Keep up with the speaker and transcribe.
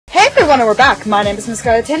everyone, and we're back. My name is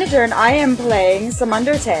MissScarletTanager, and I am playing some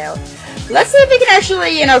Undertale. Let's see if we can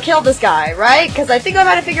actually, kill this guy, right? Because I think I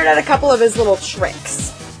might have figured out a couple of his little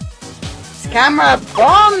tricks. This camera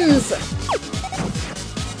bombs!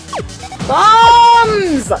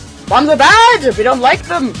 Bombs! Bombs are bad! We don't like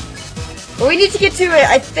them! But we need to get to it.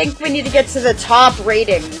 I think we need to get to the top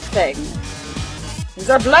rating thing. Things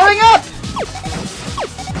are blowing up!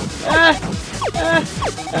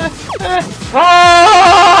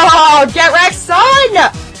 Oh! Get wrecked,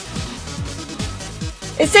 son!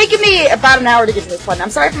 It's taken me about an hour to get to this point. I'm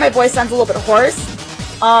sorry if my voice sounds a little bit hoarse.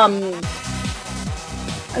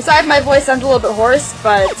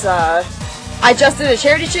 But, I just did a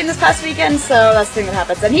charity stream this past weekend, so that's the thing that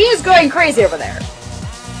happens. And he is going crazy over there.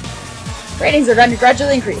 Ratings are going to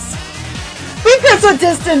gradually increase. We feel so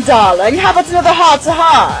distant, darling. How about another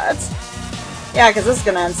heart-to-heart? Yeah, because this is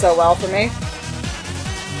going to end so well for me.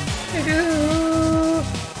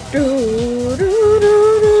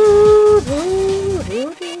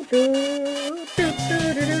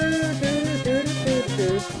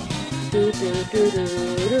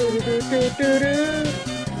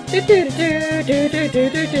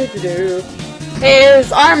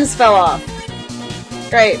 His arms fell off.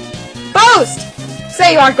 Great. Boast!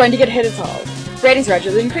 Say you aren't going to get hit at all. Ratings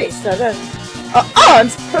gradually increase.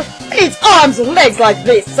 Arms? He needs arms and legs like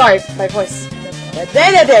this. Sorry, my voice.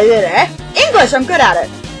 English, I'm good at it.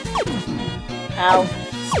 Ow.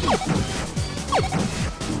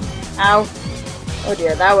 Ow. Oh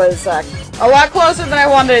dear, that was a lot closer than I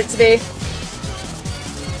wanted it to be.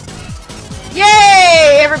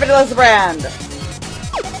 Yay! Everybody loves the brand.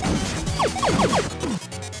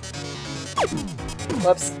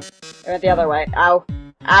 Whoops. I went the other way. Ow.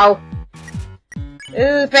 Ow.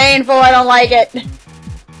 This is painful, I don't like it.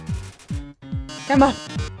 Come on.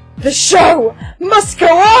 The show must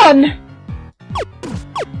go on!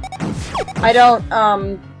 I don't,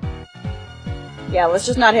 yeah, let's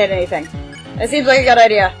just not hit anything. It seems like a good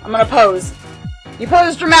idea. I'm gonna pose. You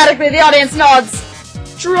pose dramatically, the audience nods.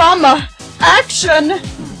 Drama! Action!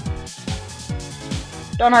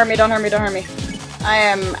 Don't hurt me, don't hurt me, don't hurt me. I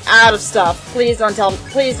am out of stuff. Please don't kill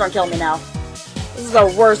me now. This is the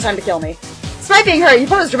worst time to kill me. Despite being hurt, you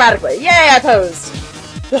pose dramatically. Yay, I posed.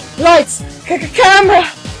 Lights! Camera!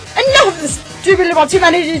 Enough of this! Do you really want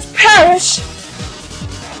humanity to perish?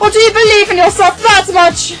 Or do you believe in yourself that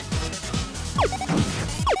much?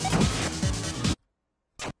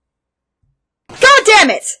 God damn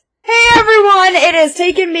it! Hey everyone! It has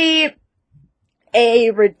taken me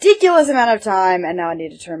a ridiculous amount of time, and now I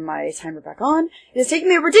need to turn my timer back on. It has taken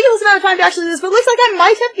me a ridiculous amount of time to actually do this, but it looks like I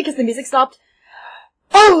might have because the music stopped.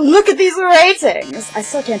 Oh, look at these ratings! I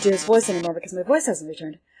still can't do his voice anymore because my voice hasn't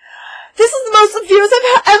returned. This is the most views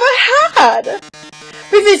I've ever had!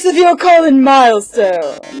 We've reached the viewer calling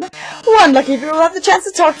milestone. One lucky viewer will have the chance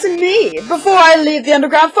to talk to me before I leave the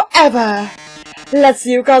underground forever. Let's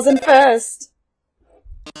see who calls in first.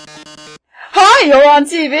 Hi, you're on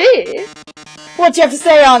TV! What do you have to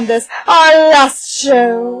say on this, our last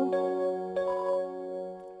show?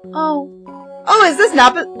 Oh, is this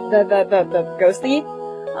not the ghost thingy?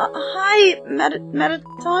 Hi,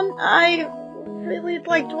 Mettaton. I really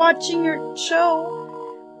liked watching your show.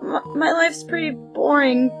 My life's pretty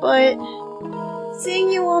boring, but seeing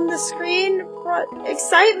you on the screen brought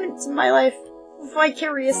excitement to my life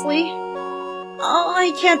vicariously.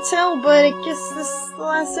 I can't tell, but I guess this is the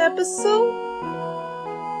last episode?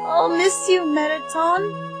 I'll miss you,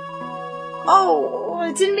 Mettaton. Oh,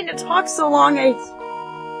 I didn't mean to talk so long,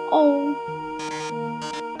 Oh,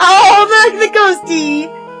 the ghosty!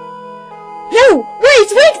 No! Wait!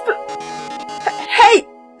 Hey!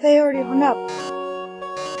 They already hung up.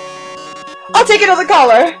 I'll take another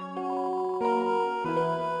caller!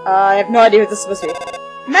 I have no idea what this is supposed to be.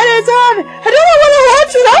 Mettaton! I don't know what I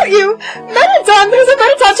want without you! Mettaton! There's a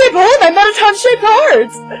Mettaton-shaped hole in my Mettaton-shaped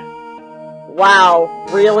heart! Wow,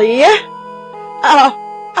 really?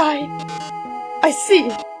 I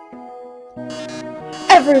see.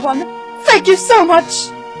 Everyone, thank you so much!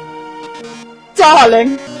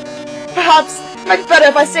 Darling, perhaps it might be better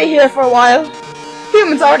if I stay here for a while.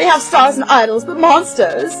 Humans already have stars and idols, but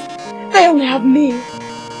monsters, they only have me.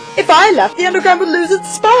 If I left, the underground would lose its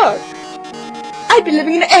spark. I'd be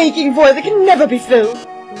living in an aching void that can never be filled.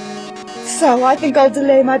 So I think I'll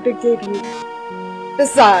delay my big debut.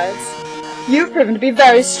 Besides, you've proven to be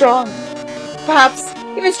very strong. Perhaps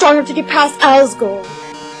even strong enough to get past Asgore.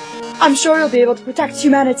 I'm sure you'll be able to protect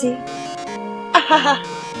humanity. Ahaha.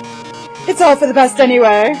 It's all for the best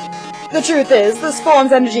anyway. The truth is, this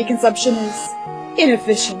form's energy consumption is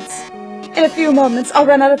inefficient. In a few moments, I'll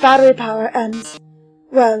run out of battery power and,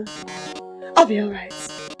 well, I'll be alright.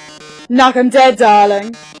 Knock 'em dead,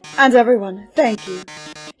 darling. And everyone, thank you.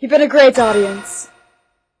 You've been a great audience.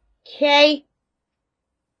 Okay.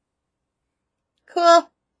 Cool.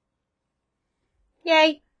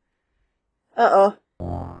 Yay. Uh-oh.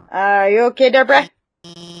 Are you okay, Deborah?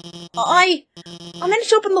 I managed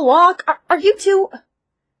to open the lock. Are you two...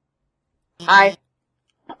 Hi.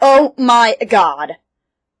 Oh my god.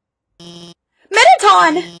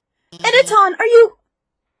 Mettaton! Mettaton, are you...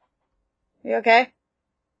 You okay?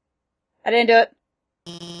 I didn't do it.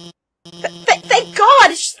 Thank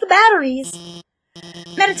God! It's just the batteries!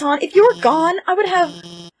 Mettaton, if you were gone, I would have...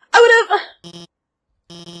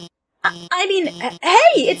 I mean,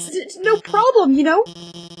 hey, it's no problem, you know?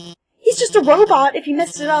 He's just a robot. If he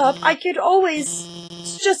messed it up, I could always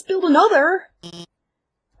just build another.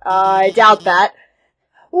 I doubt that.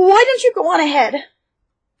 Why don't you go on ahead?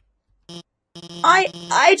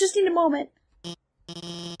 I just need a moment.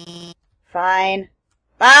 Fine.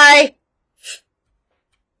 Bye!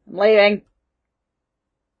 I'm leaving.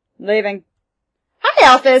 I'm leaving. Hi,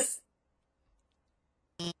 Alphys!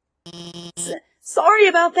 Sorry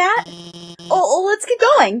about that. Oh, let's get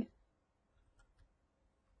going.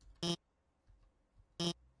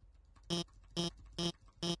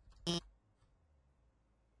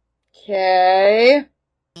 Okay.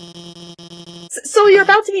 So you're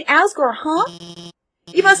about to meet Asgore, huh?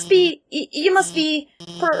 You must be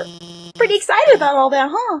pretty excited about all that,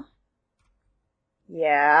 huh?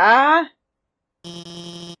 Yeah.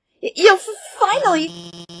 You'll finally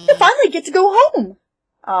get to go home.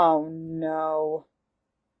 Oh no.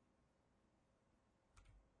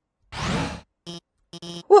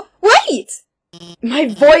 Wait! My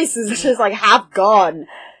voice is just like half gone.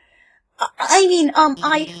 I mean,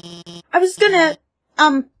 I was gonna,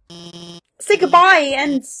 say goodbye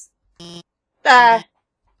and, I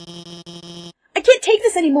can't take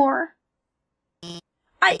this anymore.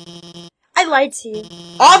 I lied to you.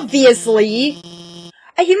 Obviously!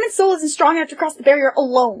 A human soul isn't strong enough to cross the barrier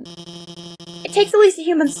alone. It takes at least a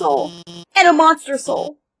human soul. And a monster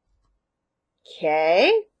soul.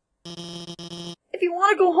 Okay. If you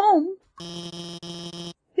want to go home,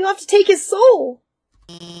 you'll have to take his soul.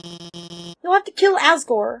 You'll have to kill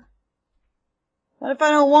Asgore. What if I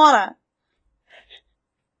don't wanna?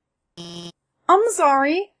 I'm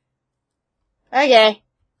sorry. Okay.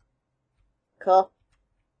 Cool.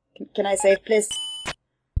 Can I save, please?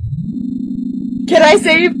 Can I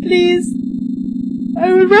save, please?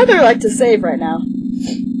 I would rather like to save right now.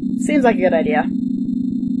 Seems like a good idea.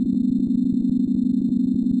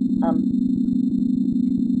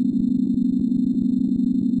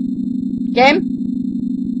 Game?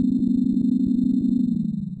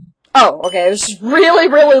 Oh, okay, it was just really,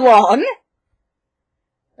 really long.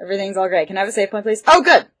 Everything's all great. Can I have a save point, please? Oh,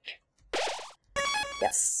 good!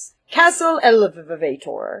 Yes. Castle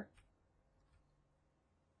Elevator.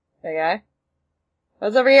 Okay.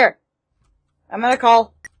 What's over here? I'm gonna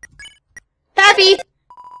call... Pappy!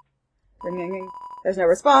 Ring, ring, ring. There's no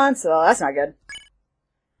response, so that's not good.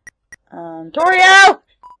 Torio!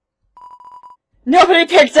 Nobody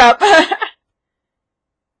picked up!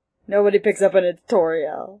 Nobody picks up on a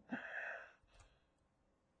tutorial.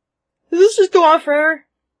 Does this just go on forever?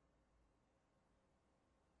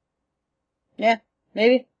 Yeah,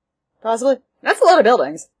 maybe. Possibly. That's a lot of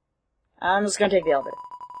buildings. I'm just gonna take the elevator.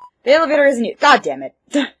 The elevator isn't you. God damn it.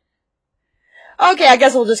 Okay, I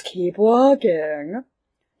guess we'll just keep walking.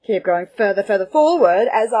 Keep going further forward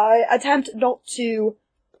as I attempt not to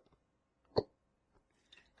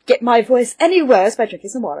get my voice any worse by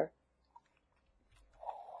drinking some water.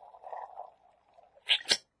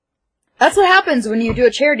 That's what happens when you do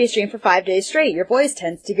a charity stream for 5 days straight. Your voice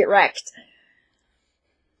tends to get wrecked.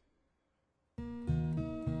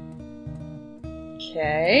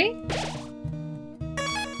 Okay.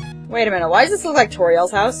 Wait a minute, why does this look like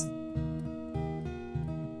Toriel's house?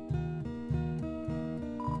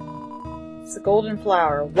 It's a golden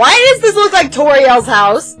flower. Why does this look like Toriel's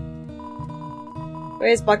house?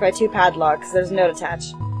 Way is blocked by 2 padlocks. There's a note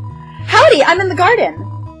attached. Howdy, I'm in the garden.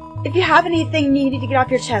 If you have anything you need to get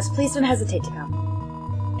off your chest, please don't hesitate to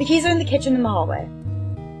come. The keys are in the kitchen in the hallway.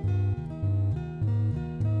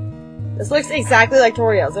 This looks exactly like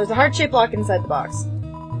Toriel's. There's a heart-shaped block inside the box.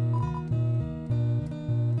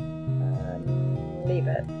 Leave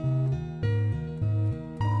it.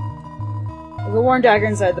 There's a worn dagger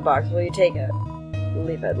inside the box. Will you take it?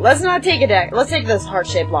 Leave it. Let's not take a dagger. Let's take this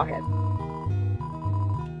heart-shaped locket.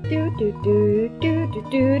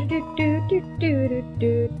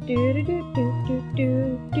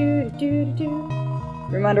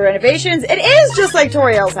 Room under renovations. It is just like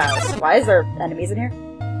Toriel's house. Why is there enemies in here?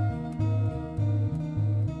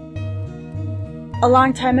 A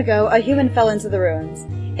long time ago, a human fell into the ruins.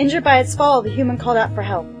 Injured by its fall, the human called out for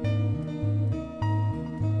help.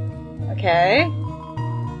 Okay.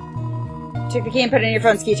 Take the key and put it in your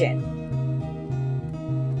phone's keychain.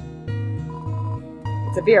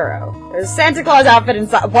 It's a bureau. There's a Santa Claus outfit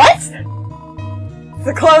inside. What? It's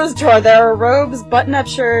a clothes drawer. There are robes, button-up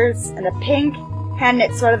shirts, and a pink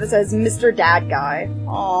hand-knit sweater that says Mr. Dad Guy.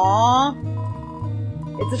 Aww.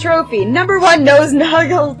 It's a trophy. #1 Nose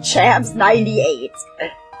Nuggle Champs 98.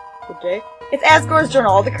 Okay. It's Asgore's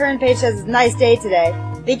journal. The current page says, nice day today.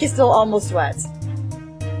 Ink is still almost wet.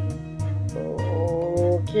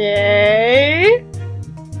 Okay.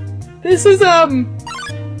 This is,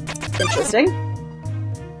 interesting.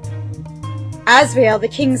 Asriel, the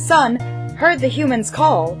king's son, heard the human's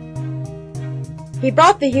call. He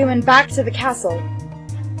brought the human back to the castle.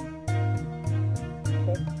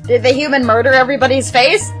 Did the human murder everybody's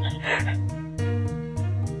face?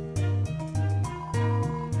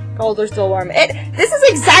 Cold or still warm? This is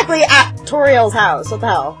exactly at Toriel's house. What the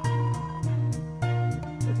hell?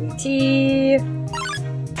 Tea.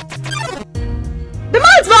 The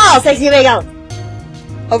moon's ball! Sexy bagel!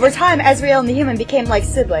 Over time, Asriel and the human became like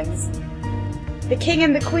siblings. The king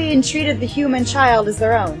and the queen treated the human child as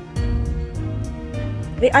their own.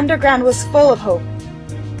 The underground was full of hope.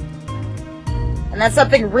 And then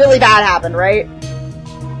something really bad happened, right?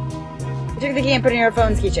 You took the key and put it in your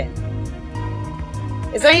phone's keychain.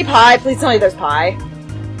 Is there any pie? Please tell me there's pie.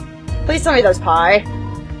 Please tell me there's pie.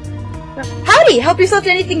 Howdy! Help yourself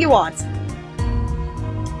to anything you want.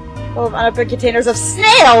 Full of unopened containers of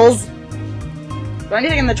snails! Is there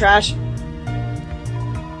anything in the trash?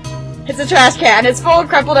 It's a trash can. It's full of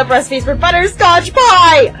crumpled up recipes for butterscotch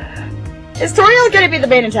pie! Is Toriel gonna be the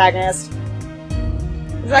main antagonist?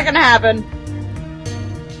 Is that gonna happen?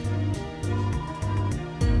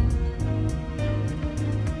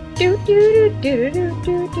 You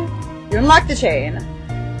unlock the chain.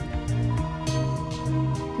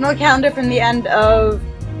 No calendar from the end of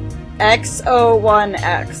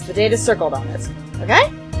X01X. The date is circled on it. Okay?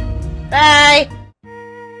 Bye!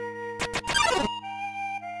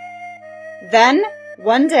 Then,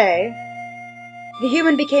 one day, the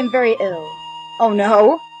human became very ill. Oh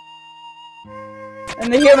no.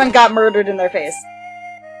 And the human got murdered in their face.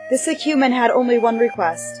 The sick human had only one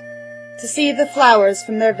request. To see the flowers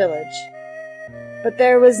from their village. But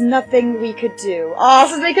there was nothing we could do. Oh,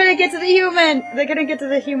 so they couldn't get to the human! They couldn't get to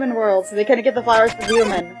the human world, so they couldn't get the flowers from the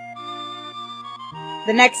human.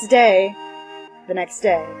 The next day,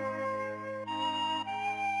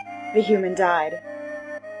 the human died.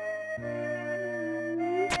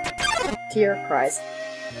 Tear cries.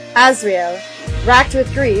 Asriel, racked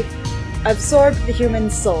with grief, absorbed the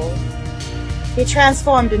human's soul. He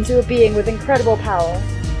transformed into a being with incredible power.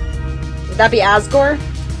 Would that be Asgore?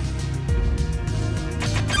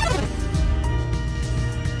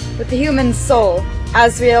 With the human's soul,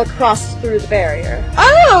 Asriel crossed through the barrier.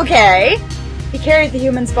 Oh, okay! He carried the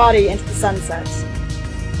human's body into the sunset.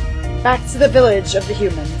 Back to the village of the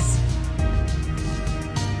humans.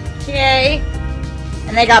 Yay!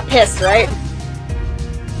 And they got pissed, right?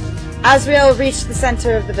 Asriel reached the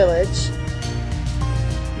center of the village.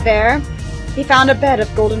 There, he found a bed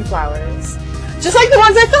of golden flowers. Just like the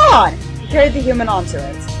ones I thought! He carried the human onto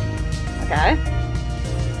it. Okay.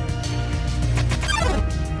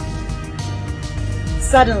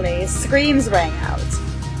 Suddenly, screams rang out.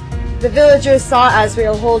 The villagers saw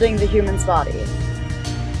Asriel holding the human's body.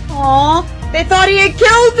 Aww, they thought he had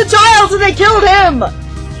killed the child, so they killed him!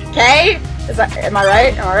 Okay? Am I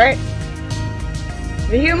right? Am I right?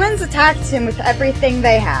 The humans attacked him with everything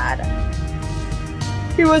they had.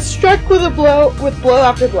 He was struck with blow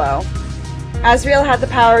after blow. Asriel had the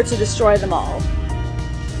power to destroy them all.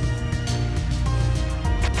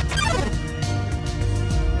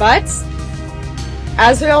 But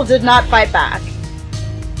Asriel did not fight back.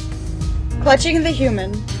 Clutching the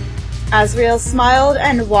human, Asriel smiled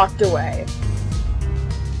and walked away.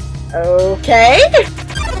 Okay?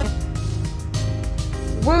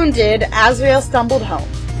 Wounded, Asriel stumbled home.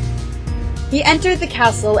 He entered the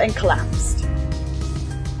castle and collapsed.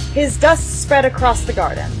 His dust spread across the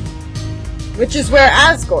garden, which is where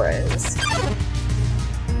Asgore is.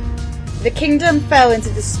 The kingdom fell into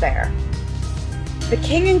despair. The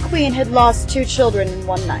king and queen had lost 2 children in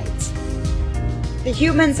one night. The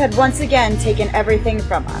humans had once again taken everything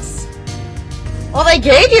from us. Well, they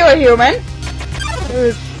gave you a human! It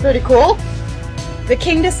was pretty cool. The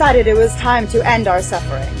king decided it was time to end our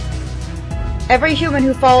suffering. Every human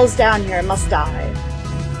who falls down here must die.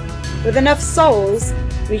 With enough souls,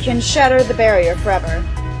 we can shatter the barrier forever.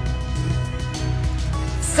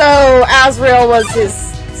 So, Asriel was his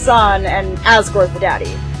son and Asgore's the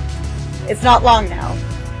daddy. It's not long now.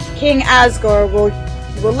 King Asgore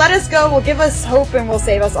will let us go, will give us hope, and will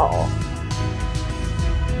save us all.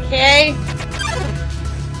 Okay?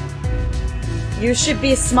 You should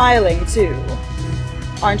be smiling, too.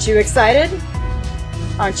 Aren't you excited?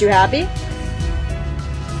 Aren't you happy?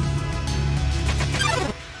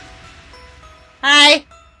 Hi!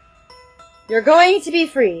 You're going to be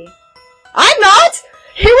free. I'm not!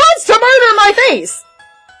 He wants to murder my face!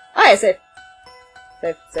 Alright, safe.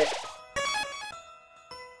 Safe, safe.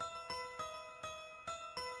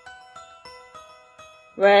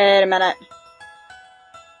 Wait a minute.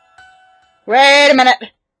 Wait a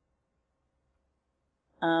minute.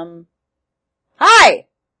 Hi!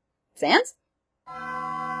 Sans?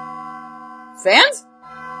 Sans?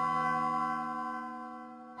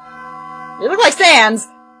 You look like Sans.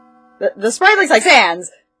 The sprite looks like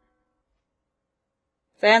Sans.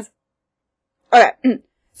 Sans? Okay,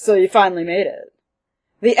 so you finally made it.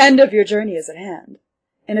 The end of your journey is at hand.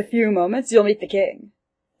 In a few moments, you'll meet the king.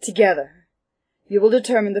 Together, you will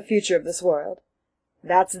determine the future of this world.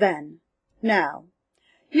 That's then. Now,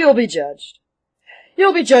 you'll be judged.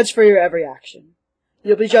 You'll be judged for your every action.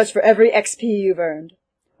 You'll be judged for every XP you've earned.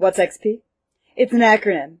 What's XP? It's an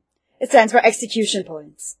acronym. It stands for execution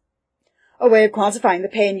points. A way of quantifying the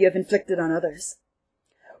pain you have inflicted on others.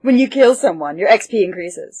 When you kill someone, your XP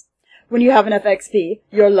increases. When you have enough XP,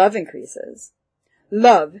 your love increases.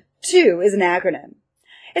 Love, too, is an acronym.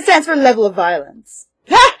 It stands for level of violence.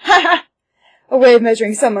 Ha ha ha! A way of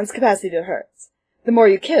measuring someone's capacity to hurt. The more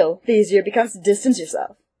you kill, the easier it becomes to distance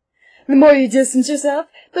yourself. The more you distance yourself,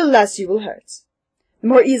 the less you will hurt. The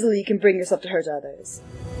more easily you can bring yourself to hurt others.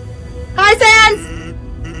 Hi,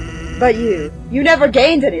 Sans! But you never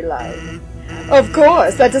gained any love. Of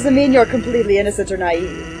course, that doesn't mean you're completely innocent or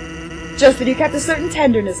naive. Just that you kept a certain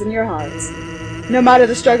tenderness in your heart. No matter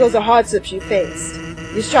the struggles or hardships you faced,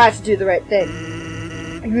 you strive to do the right thing.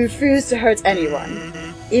 You refused to hurt anyone.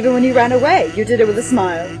 Even when you ran away, you did it with a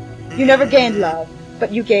smile. You never gained love,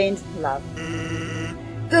 but you gained love.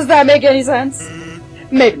 Does that make any sense?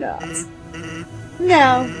 Maybe not.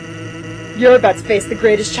 Now, you're about to face the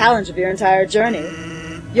greatest challenge of your entire journey.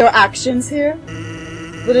 Your actions here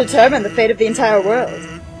will determine the fate of the entire world.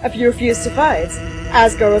 If you refuse to fight,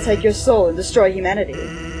 Asgore will take your soul and destroy humanity.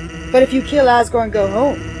 But if you kill Asgore and go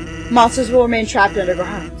home, monsters will remain trapped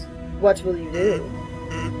underground. What will you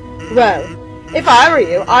do? Well, if I were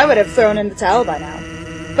you, I would have thrown in the towel by now.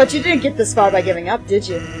 But you didn't get this far by giving up, did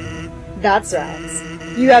you? That's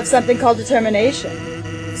right. You have something called determination.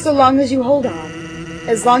 So long as you hold on,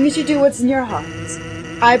 as long as you do what's in your heart,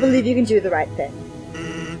 I believe you can do the right thing.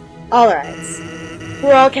 Alright.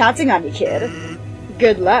 We're all counting on you, kid.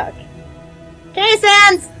 Good luck. Okay,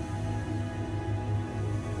 Sans!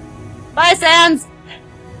 Bye, Sans!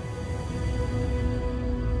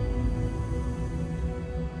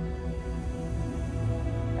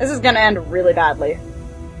 This is gonna end really badly.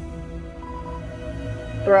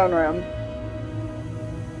 Throne room.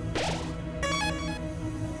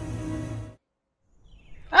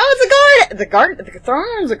 Oh, it's a garden! The garden? The throne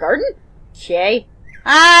room's a garden? Okay.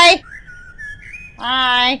 Hi!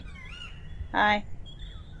 Hi! Hi.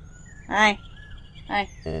 Hi.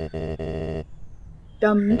 Hi.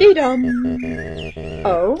 Dum-dee-dum.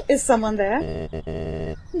 Oh, is someone there?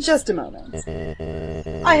 Just a moment.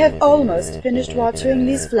 I have almost finished watering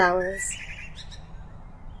these flowers.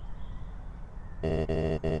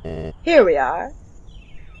 Here we are.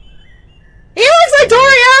 He looks like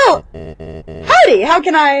Toriel! Howdy, how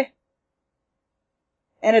can I...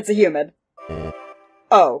 And it's a human.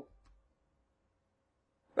 Oh.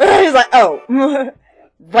 He's like, oh.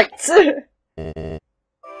 Right.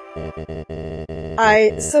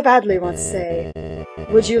 I so badly want to say,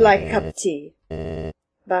 would you like a cup of tea?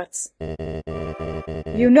 But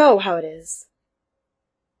you know how it is.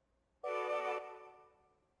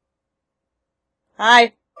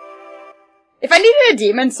 Hi. If I needed a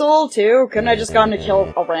demon soul, too, couldn't I just gone to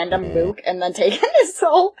kill a random mook and then taken his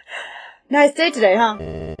soul? Nice day today, huh?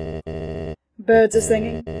 Birds are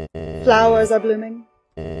singing. Flowers are blooming.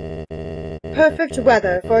 Perfect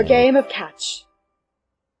weather for a game of catch.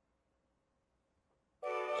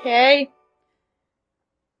 Okay.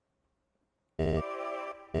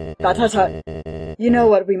 Tut. You know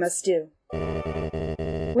what we must do.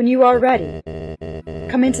 When you are ready,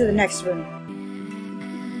 come into the next room.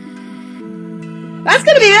 That's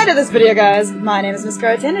gonna be the end of this video, guys. My name is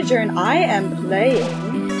MissScarletTanager, and I am playing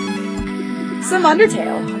some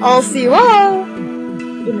Undertale. I'll see you all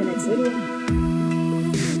in the next video.